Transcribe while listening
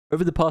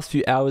Over the past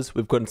few hours,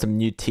 we've gotten some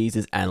new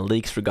teasers and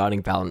leaks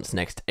regarding Valorant's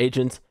next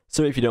agent,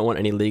 so if you don't want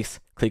any leaks,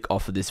 click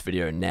off of this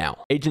video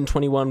now. Agent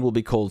 21 will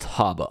be called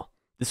Harbor.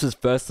 This was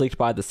first leaked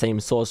by the same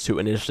source who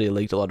initially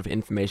leaked a lot of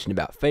information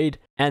about Fade,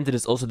 and it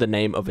is also the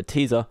name of a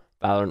teaser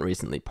Valorant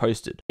recently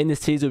posted. In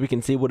this teaser, we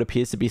can see what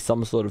appears to be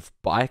some sort of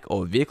bike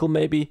or vehicle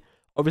maybe.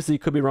 Obviously,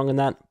 could be wrong on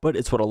that, but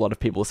it's what a lot of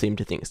people seem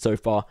to think so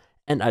far,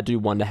 and I do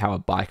wonder how a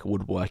bike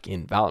would work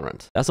in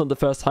Valorant. That's not the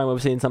first time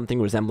we've seen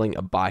something resembling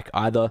a bike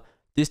either.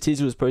 This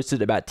teaser was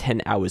posted about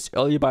 10 hours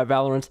earlier by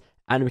Valorant,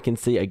 and we can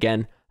see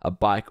again a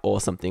bike or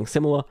something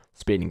similar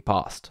speeding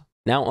past.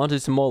 Now onto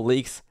some more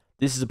leaks.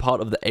 This is a part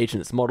of the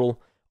agent's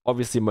model.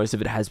 Obviously most of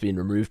it has been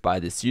removed by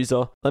this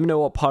user. Let me know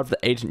what part of the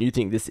agent you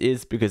think this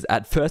is, because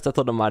at first I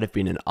thought it might have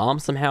been an arm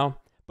somehow,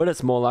 but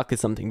it's more likely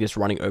something just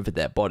running over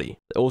their body.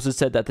 They also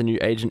said that the new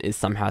agent is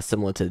somehow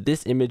similar to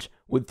this image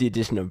with the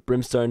addition of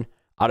Brimstone.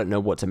 I don't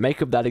know what to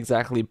make of that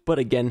exactly, but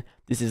again,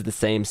 this is the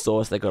same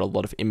source. They got a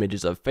lot of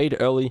images of Fade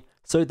early,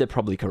 so they're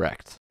probably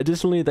correct.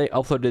 Additionally, they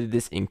uploaded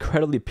this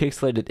incredibly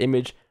pixelated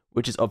image,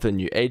 which is of the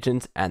new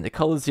agent, and the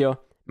colors here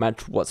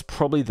match what's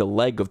probably the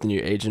leg of the new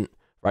agent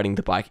riding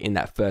the bike in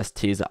that first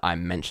teaser I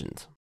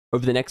mentioned.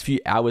 Over the next few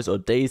hours or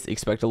days,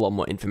 expect a lot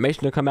more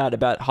information to come out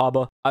about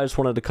Harbor. I just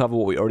wanted to cover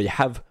what we already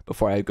have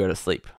before I go to sleep.